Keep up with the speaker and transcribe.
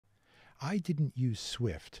I didn't use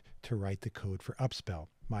Swift to write the code for Upspell,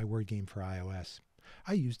 my word game for iOS.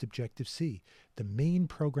 I used Objective-C, the main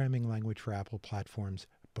programming language for Apple platforms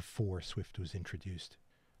before Swift was introduced.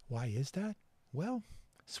 Why is that? Well,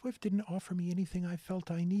 Swift didn't offer me anything I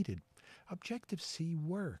felt I needed. Objective-C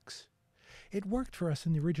works. It worked for us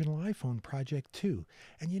in the original iPhone project too.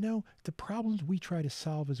 And the problems we try to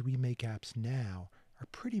solve as we make apps now are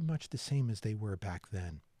pretty much the same as they were back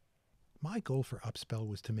then. My goal for Upspell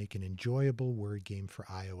was to make an enjoyable word game for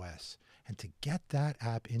iOS and to get that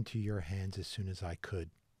app into your hands as soon as I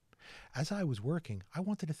could. As I was working, I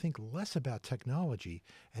wanted to think less about technology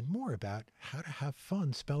and more about how to have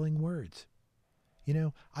fun spelling words.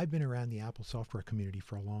 I've been around the Apple software community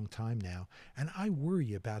for a long time now, and I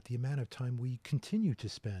worry about the amount of time we continue to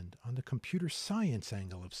spend on the computer science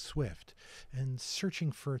angle of Swift and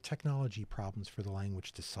searching for technology problems for the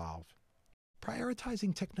language to solve.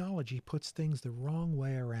 Prioritizing technology puts things the wrong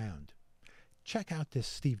way around. Check out this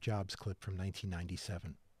Steve Jobs clip from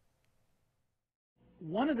 1997.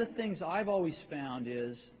 One of the things I've always found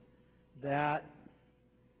is that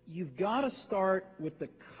you've got to start with the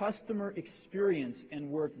customer experience and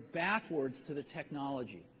work backwards to the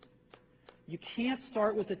technology. You can't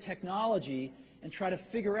start with the technology and try to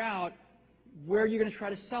figure out where you're going to try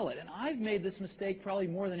to sell it. And I've made this mistake probably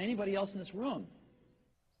more than anybody else in this room.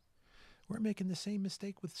 We're making the same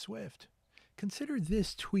mistake with Swift. Consider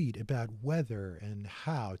this tweet about whether and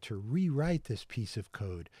how to rewrite this piece of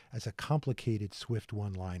code as a complicated Swift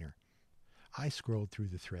one-liner. I scrolled through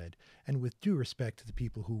the thread, and with due respect to the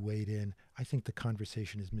people who weighed in, I think the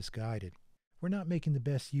conversation is misguided. We're not making the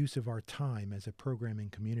best use of our time as a programming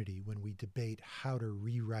community when we debate how to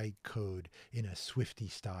rewrite code in a Swifty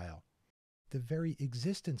style. The very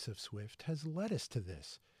existence of Swift has led us to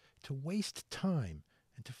this, to waste time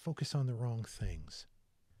and to focus on the wrong things.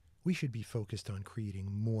 We should be focused on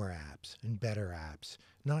creating more apps and better apps,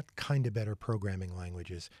 not kind of better programming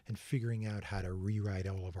languages, and figuring out how to rewrite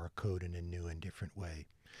all of our code in a new and different way.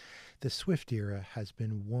 The Swift era has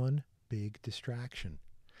been one big distraction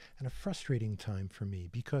and a frustrating time for me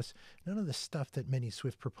because none of the stuff that many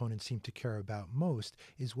Swift proponents seem to care about most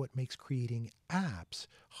is what makes creating apps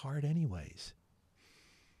hard anyways.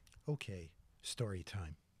 Okay, story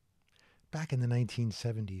time. Back in the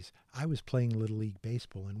 1970s, I was playing Little League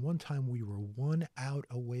Baseball, and one time we were 1 out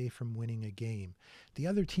away from winning a game. The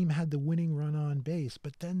other team had the winning run on base,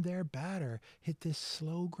 but then their batter hit this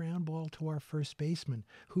slow ground ball to our first baseman,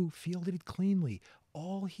 who fielded it cleanly.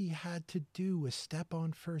 All he had to do was step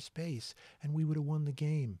on first base, and we would have won the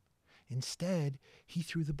game. Instead, he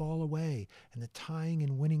threw the ball away, and the tying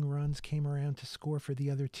and winning runs came around to score for the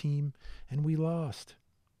other team, and we lost.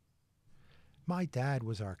 My dad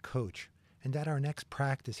was our coach. And at our next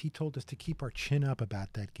practice, he told us to keep our chin up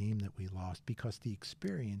about that game that we lost because the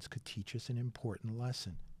experience could teach us an important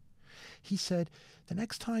lesson. He said, the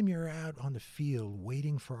next time you're out on the field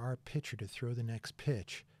waiting for our pitcher to throw the next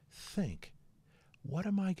pitch, think, what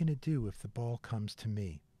am I going to do if the ball comes to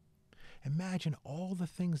me? Imagine all the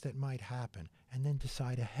things that might happen and then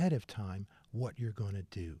decide ahead of time what you're going to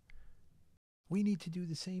do. We need to do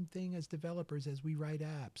the same thing as developers as we write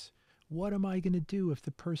apps. What am I going to do if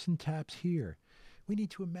the person taps here? We need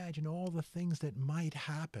to imagine all the things that might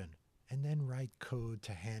happen and then write code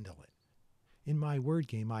to handle it. In my word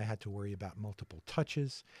game, I had to worry about multiple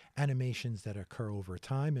touches, animations that occur over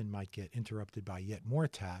time and might get interrupted by yet more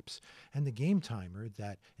taps, and the game timer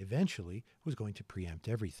that eventually was going to preempt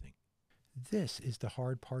everything. This is the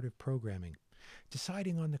hard part of programming.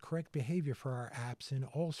 Deciding on the correct behavior for our apps in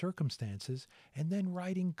all circumstances, and then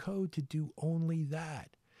writing code to do only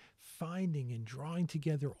that. Finding and drawing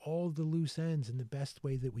together all the loose ends in the best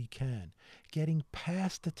way that we can, getting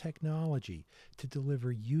past the technology to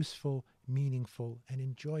deliver useful, meaningful, and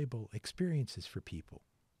enjoyable experiences for people.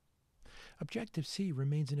 Objective-C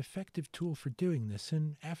remains an effective tool for doing this,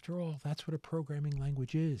 and after all, that's what a programming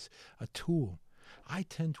language is, a tool. I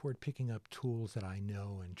tend toward picking up tools that I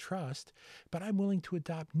know and trust, but I'm willing to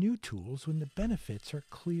adopt new tools when the benefits are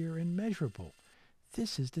clear and measurable.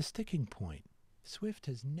 This is the sticking point. Swift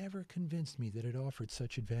has never convinced me that it offered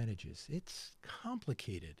such advantages. It's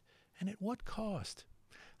complicated, and at what cost?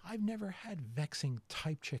 I've never had vexing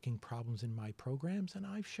type-checking problems in my programs, and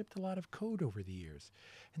I've shipped a lot of code over the years,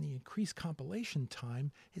 and the increased compilation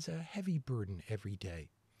time is a heavy burden every day.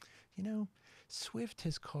 Swift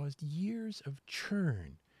has caused years of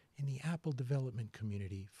churn in the Apple development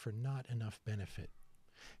community for not enough benefit.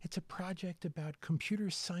 It's a project about computer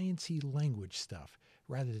science-y language stuff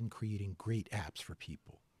rather than creating great apps for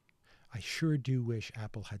people. I sure do wish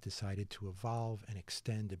Apple had decided to evolve and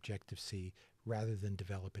extend Objective-C rather than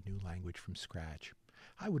develop a new language from scratch.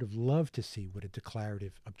 I would have loved to see what a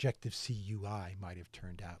declarative Objective-C UI might have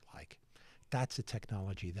turned out like. That's a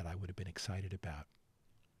technology that I would have been excited about.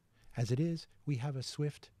 As it is, we have a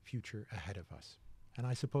swift future ahead of us. And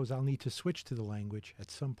I suppose I'll need to switch to the language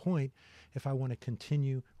at some point if I want to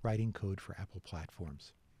continue writing code for Apple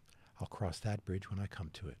platforms. I'll cross that bridge when I come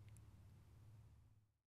to it.